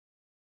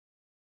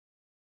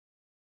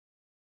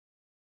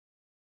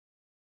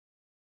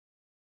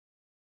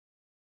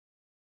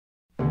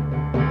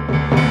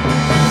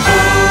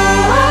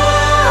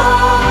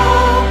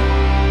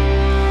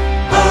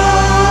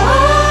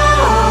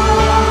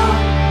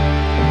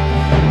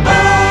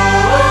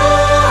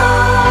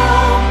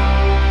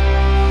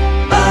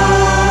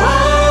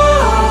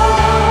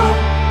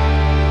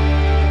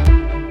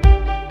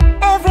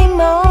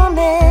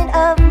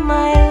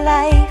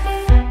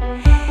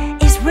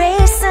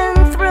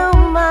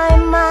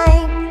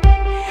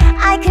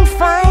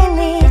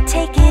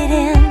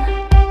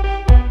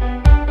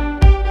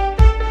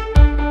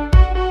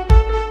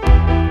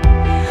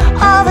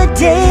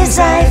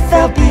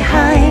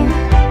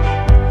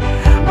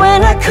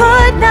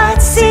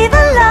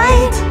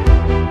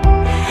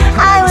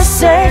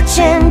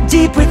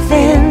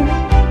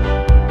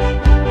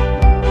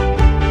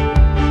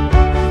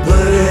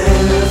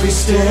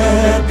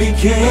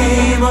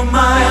became a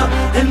mile,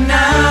 and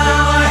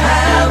now I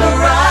have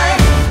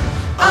arrived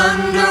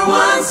under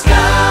one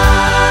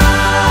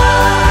sky,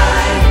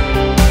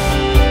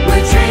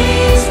 where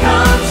dreams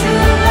come to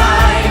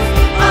life.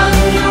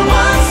 Under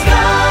one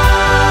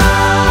sky,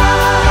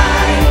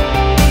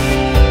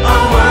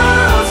 our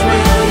worlds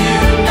will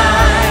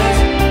unite.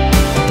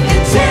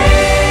 It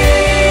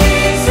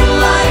takes a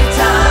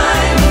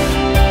lifetime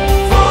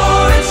for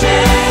a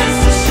chance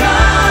to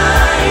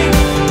shine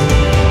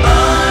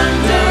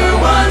under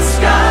one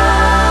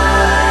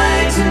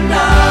sky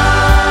tonight.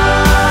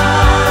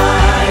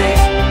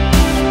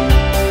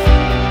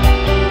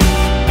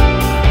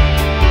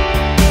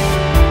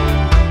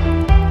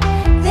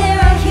 There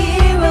are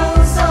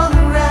heroes all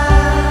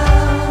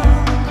around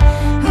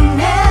who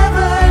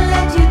never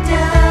let you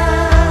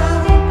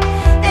down.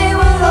 They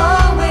will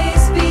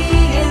always be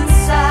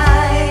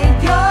inside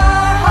your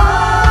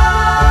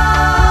heart.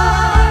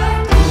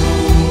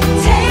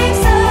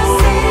 Takes a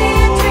city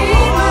of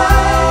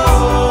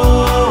dreamers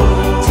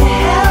to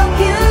help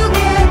you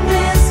get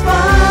this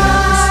far.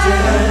 The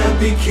step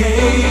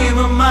became a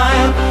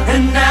mile,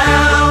 and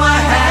now I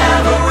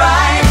have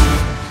arrived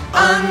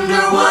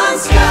under one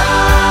sky,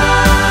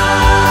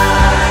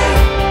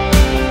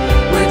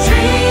 where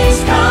dreams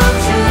come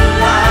to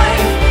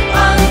life.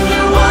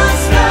 Under one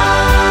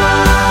sky,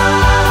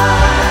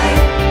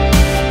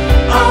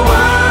 our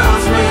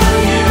worlds will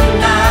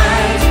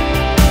unite.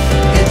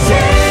 It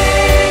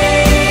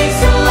takes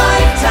a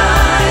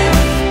lifetime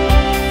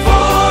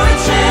for a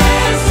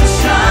chance to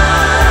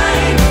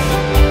shine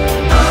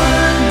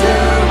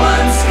under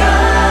one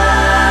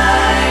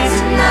sky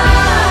tonight.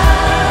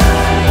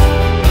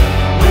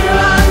 We're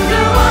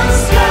under one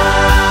sky,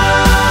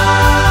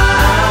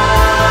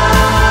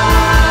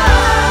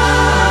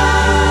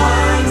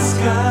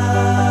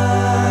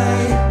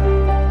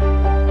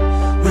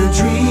 where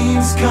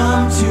dreams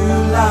come to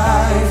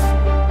life.